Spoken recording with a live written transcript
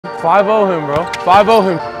5-0 him, bro. 5-0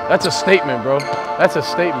 him. That's a statement, bro. That's a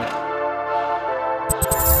statement.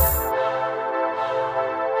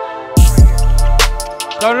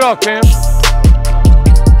 Start it off, Cam.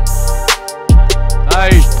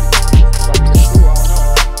 Nice.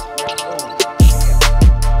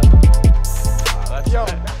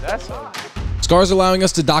 Scar's allowing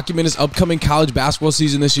us to document his upcoming college basketball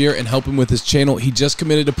season this year and help him with his channel. He just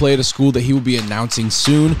committed to play at a school that he will be announcing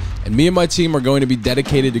soon, and me and my team are going to be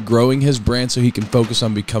dedicated to growing his brand so he can focus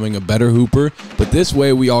on becoming a better hooper, but this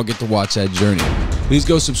way we all get to watch that journey. Please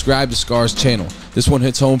go subscribe to Scar's channel. This one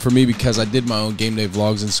hits home for me because I did my own game day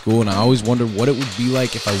vlogs in school, and I always wondered what it would be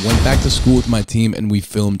like if I went back to school with my team and we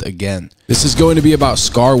filmed again. This is going to be about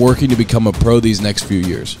Scar working to become a pro these next few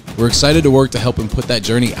years. We're excited to work to help him put that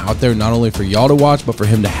journey out there, not only for y'all to watch, but for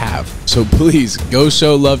him to have. So please, go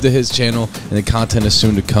show love to his channel, and the content is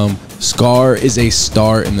soon to come. Scar is a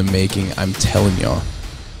star in the making, I'm telling y'all.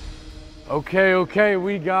 Okay,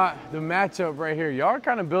 we got the matchup right here. Y'all are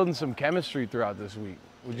kind of building some chemistry throughout this week,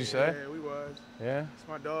 would you say? Yeah, we was. Yeah? It's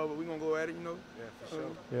my dog, but we gonna go at it, you know? Yeah, for sure.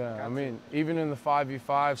 Yeah, I mean, even in the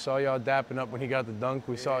 5v5, saw y'all dapping up when he got the dunk.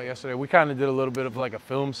 We saw it yesterday. We kind of did a little bit of like a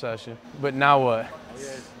film session. But now what? Oh,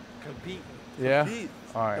 yeah, compete. Yeah? Compete.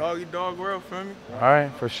 All right. Doggy dog world, feel me? All right,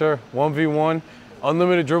 for sure. 1v1,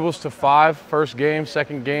 unlimited dribbles to 5. First game,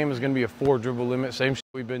 second game is going to be a 4 dribble limit. Same shit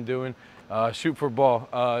we've been doing. Shoot for ball.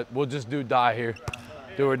 We'll just do die here.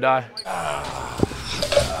 Do or die.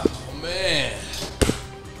 Oh, man.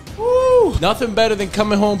 Woo. Nothing better than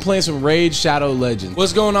coming home playing some Raid Shadow Legends.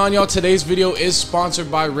 What's going on, y'all? Today's video is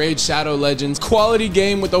sponsored by Raid Shadow Legends. Quality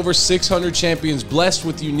game with over 600 champions blessed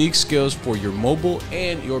with unique skills for your mobile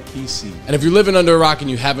and your PC. And if you're living under a rock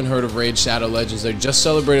and you haven't heard of Raid Shadow Legends, they just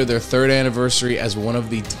celebrated their 3rd anniversary as one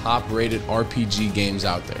of the top-rated RPG games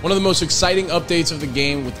out there. One of the most exciting updates of the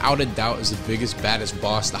game, without a doubt, is the biggest, baddest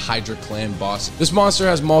boss, the Hydra Clan boss. This monster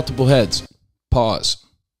has multiple heads. Pause.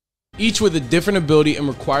 Each with a different ability and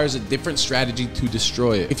requires a different strategy to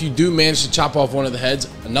destroy it. If you do manage to chop off one of the heads,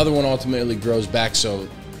 another one ultimately grows back, so the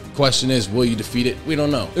question is, will you defeat it? We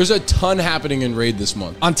don't know. There's a ton happening in Raid this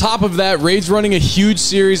month. On top of that, Raid's running a huge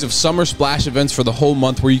series of summer splash events for the whole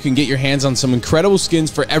month where you can get your hands on some incredible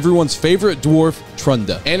skins for everyone's favorite dwarf,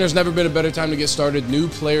 Trunda. And there's never been a better time to get started. New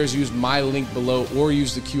players use my link below or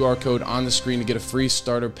use the QR code on the screen to get a free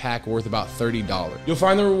starter pack worth about $30. You'll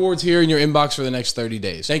find the rewards here in your inbox for the next 30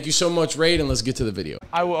 days. Thank you so much, Raid, and let's get to the video.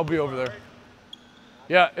 I'll be over there.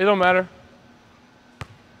 Yeah, it don't matter.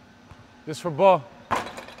 This for ball.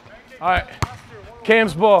 All right,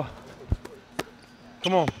 Cam's ball.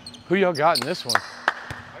 Come on. Who y'all got in this one?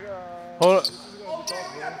 Hold up.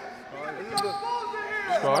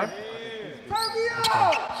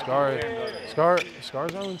 Scar? Okay. Scar's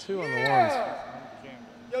 0-2 on the ones.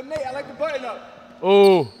 Yo, Nate, I like the button up.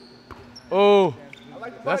 Oh,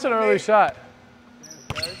 that's an early shot.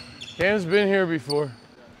 Cam's been here before.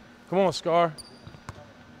 Come on, Scar.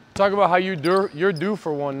 Talk about how you're due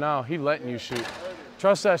for one now. He letting you shoot.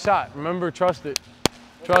 Trust that shot. Remember, trust it.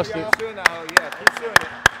 Trust it.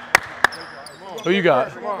 Who you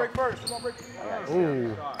got?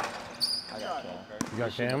 Ooh. You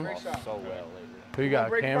got Cam? Who you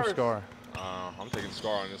got? Cam, Scar? I'm taking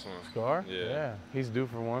Scar on this one. Scar? Yeah. He's due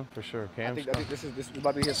for one, for sure. Cam, I think this is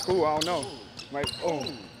about to be his school. I don't know. Like, oh,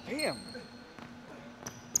 damn.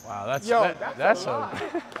 Wow, that's he's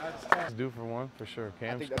due for one, for sure.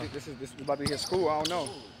 Cam, I think this is about to be his school. I don't know.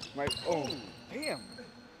 Like, oh, damn.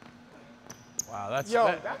 Wow, that's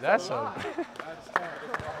a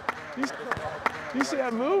you see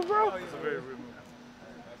that move, bro?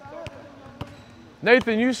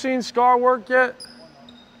 Nathan, you seen Scar work yet?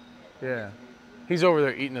 Yeah. He's over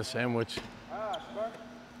there eating a sandwich.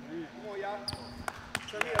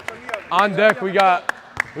 On deck, we got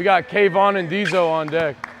Kayvon and Dizo on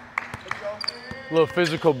deck. A little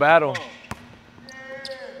physical battle.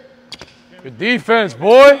 Good defense,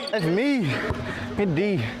 boy. That's me. Good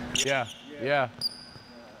D. Yeah.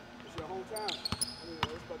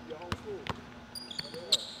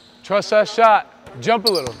 Trust that shot. Jump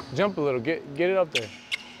a little. Get it up there.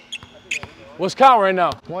 What's count right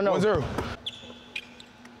now? 1-0.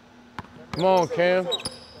 Come on, Cam.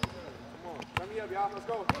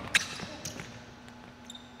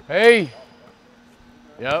 Hey.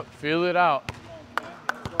 Yep, feel it out.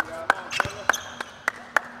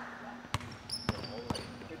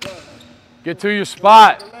 Get to your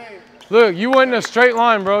spot. Look, you went in a straight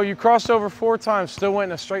line, bro. You crossed over 4 times, still went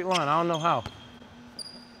in a straight line. I don't know how.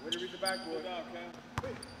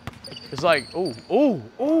 It's like, ooh.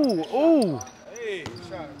 You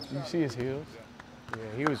see his heels? Yeah,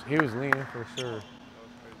 he was leaning for sure.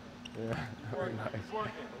 Yeah, nice.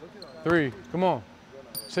 3, come on.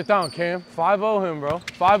 Sit down, Cam. 5-0 him, bro.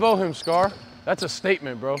 5-0 him, Scar. That's a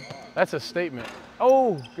statement, bro. That's a statement.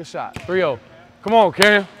 Oh, good shot. 3-0. Come on,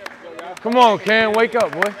 Cam. Come on, Cam. Wake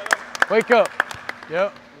up, boy. Wake up.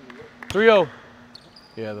 Yep. 3-0.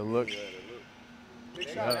 Yeah, the look.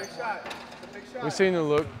 Yep. We seen the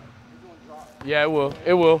look. Yeah, it will.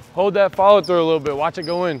 It will. Hold that follow through a little bit. Watch it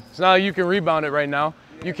go in. It's not like you can rebound it right now.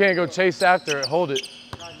 You can't go chase after it. Hold it.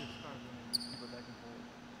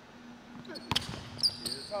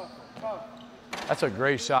 That's a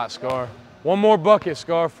great shot, Scar. One more bucket,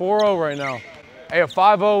 Scar. 4-0 right now. Hey, a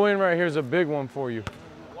 5-0 win right here is a big one for you.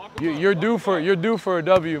 You're due for a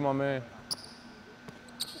W, my man.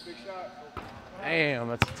 Damn,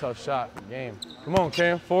 that's a tough shot for the game. Come on,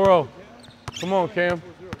 Cam. 4-0. Come on, Cam.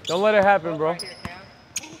 Don't let it happen, bro.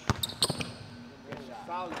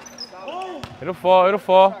 It'll fall. It'll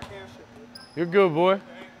fall. You're good, boy.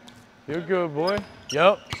 You're good, boy.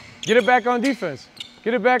 Yup. Get it back on defense.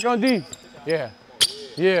 Get it back on D. Yeah.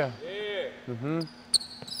 Yeah. Mm-hmm.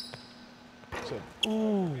 So,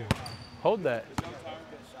 ooh. Hold that.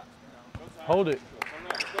 Hold it.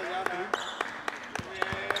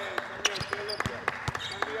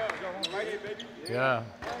 Yeah.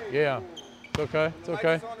 Yeah. It's okay. It's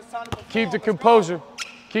okay. Keep the composure.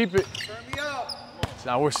 Keep it. So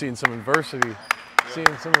now we're seeing some adversity.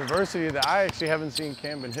 Seeing some adversity that I actually haven't seen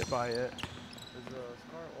Cam been hit by yet.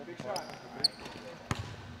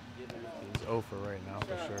 He's 0 for right now,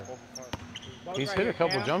 for sure. He's hit a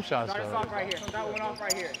couple jump shots, though.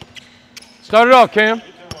 Start it off, Cam.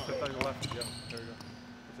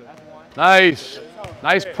 Nice.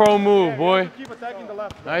 Nice pro move, boy.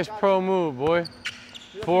 Nice pro move, boy.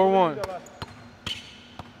 4-1.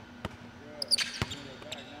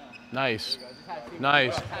 Nice.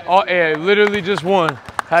 Nice. Oh, yeah, literally just one.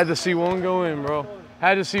 Had to see one go in, bro.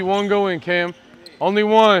 Had to see one go in, Cam. Only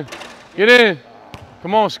one. Get in.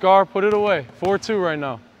 Come on, Scar. Put it away. 4-2 right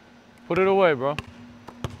now. Put it away, bro.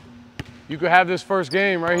 You could have this first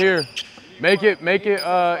game right here. Make it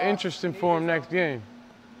interesting for him next game.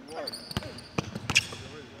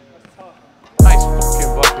 Nice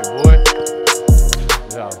fucking bucket, boy.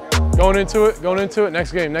 Yeah. Going into it.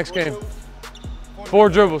 Next game. 4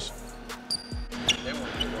 dribbles.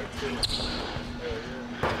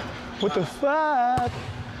 What the fuck?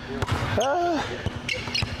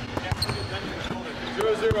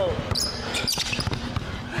 0-0.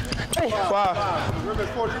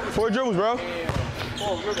 4 dribbles, bro.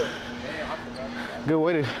 Good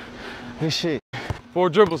way to. Good shit. 4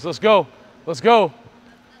 dribbles. Let's go. Let's go.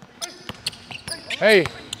 Hey.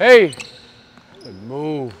 Good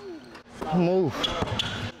move. Move.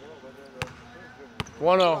 1-0.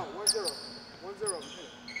 1-0.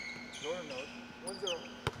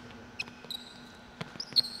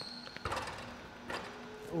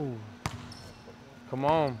 Ooh. Come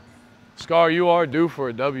on. Scar, you are due for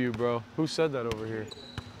a W, bro. Who said that over here?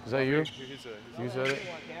 Is that you? You said it?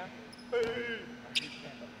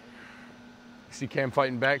 See Cam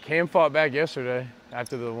fighting back. Cam fought back yesterday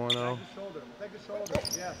after the 1-0. Take the shoulder.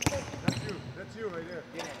 Yes. That's you right there.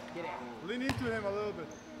 Get it. Lean into him a little bit.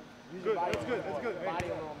 Good. That's good. Body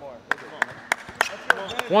a little more.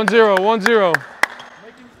 1-0.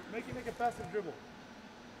 Make him make a passive dribble.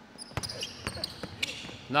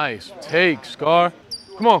 Nice. Take, Scar.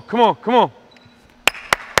 Come on.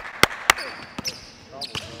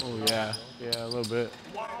 Oh, yeah. Yeah, a little bit.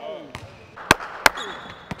 Oh,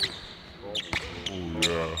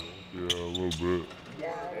 yeah, a little bit.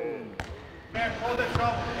 Man, call that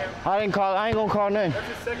trouble, Cam. I ain't gonna call nothing. That's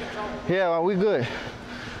his second trouble. Yeah, well, we good.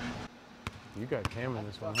 You got Cam in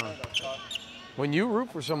this one, huh? When you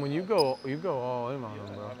root for someone, you go all in on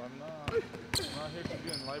them, bro. I'm not here to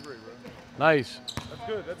be in the library, bro. Nice.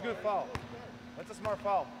 That's good foul. That's a smart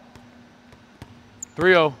foul.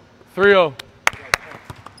 3-0.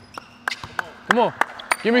 Come on.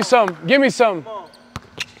 Give me something.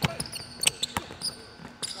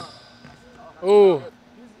 Ooh. He's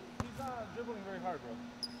not dribbling very hard, bro.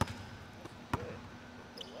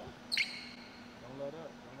 Don't let up.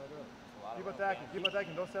 Keep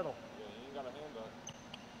attacking. Don't settle.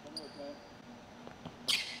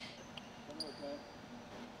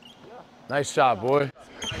 Nice shot, boy.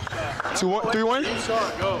 2-1, 3-1?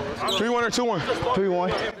 3-1 or 2-1?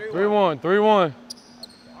 3-1. 3-1. I'm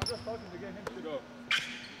just talking to get him to go.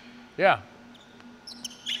 Yeah.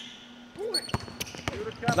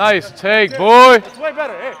 Nice take, boy. It's way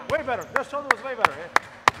better. Hey, way better. That shoulder was way better. Hey.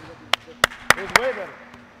 It was way better.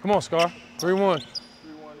 Come on, Scar. 3-1.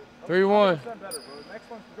 3-1. 100% better, bro. Next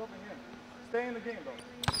one's dropping in. Stay in the game, though.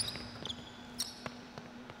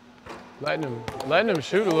 Letting him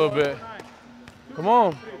shoot a little bit. Come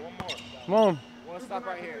on. Come on. One stop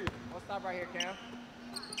right here. One stop right here, Cam.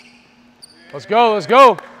 Let's go, let's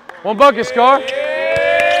go. One bucket, Scar. What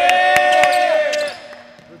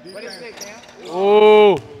do you say, Cam?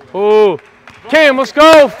 Ooh, ooh. Cam, let's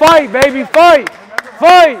go. Fight, baby, fight.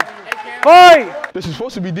 Fight, fight. This is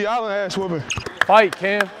supposed to be D Allen ass whooping. Fight,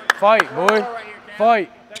 Cam. Fight, boy.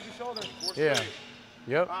 Fight. Yeah.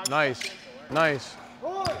 Yep, nice. Nice.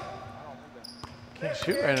 Can't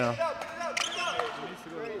shoot right now.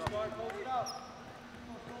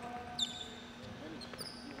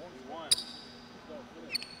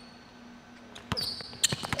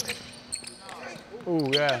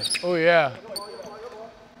 Oh yeah, oh yeah.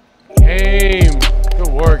 Game. Good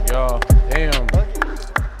work, y'all. Damn.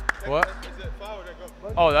 What?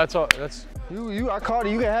 Oh, that's all. That's. I called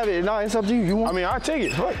it. You can have it. No, it's up to you. You want? I mean, I take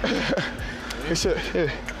it. Fuck. It's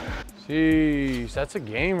yeah. Jeez, that's a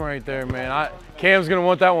game right there, man. Cam's gonna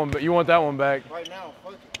want that one, but you want that one back. Right now,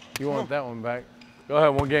 fuck it. You want that one back. Go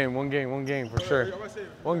ahead, one game for sure.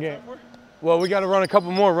 One game. Well, we gotta run a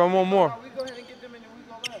couple more. Run one more. We go ahead and get them and then we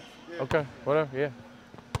go left. Okay, whatever, yeah.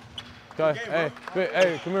 Go ahead.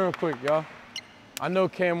 Hey, come here real quick, y'all. I know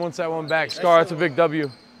Cam wants that one back. Scar, that's a big W.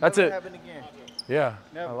 That's it. Happen again. Yeah,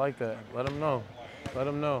 I like that. Let him know. Let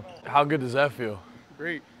him know. How good does that feel?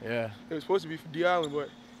 Great. Yeah. It was supposed to be for D Allen, but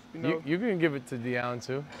you know. You can give it to D Allen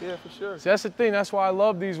too. Yeah, for sure. See, that's the thing. That's why I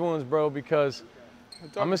love these ones, bro, because I'm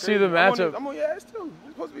gonna see the matchup. I'm on your ass too.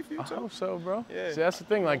 It's supposed to be for you I too. hope so, bro. Yeah. See, that's the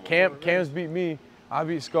thing. Like Cam's beat me. I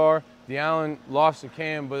beat Scar. D Allen lost to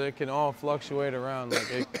Cam, but it can all fluctuate around.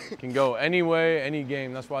 Like it can go any way, any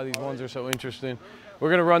game. That's why these ones are so interesting. We're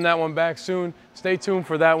gonna run that one back soon. Stay tuned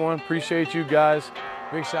for that one. Appreciate you guys.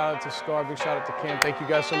 Big shout out to Scar. Big shout out to Cam. Thank you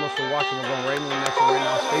guys so much for watching. We're going right into the next one right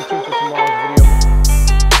now. Stay tuned for tomorrow's video.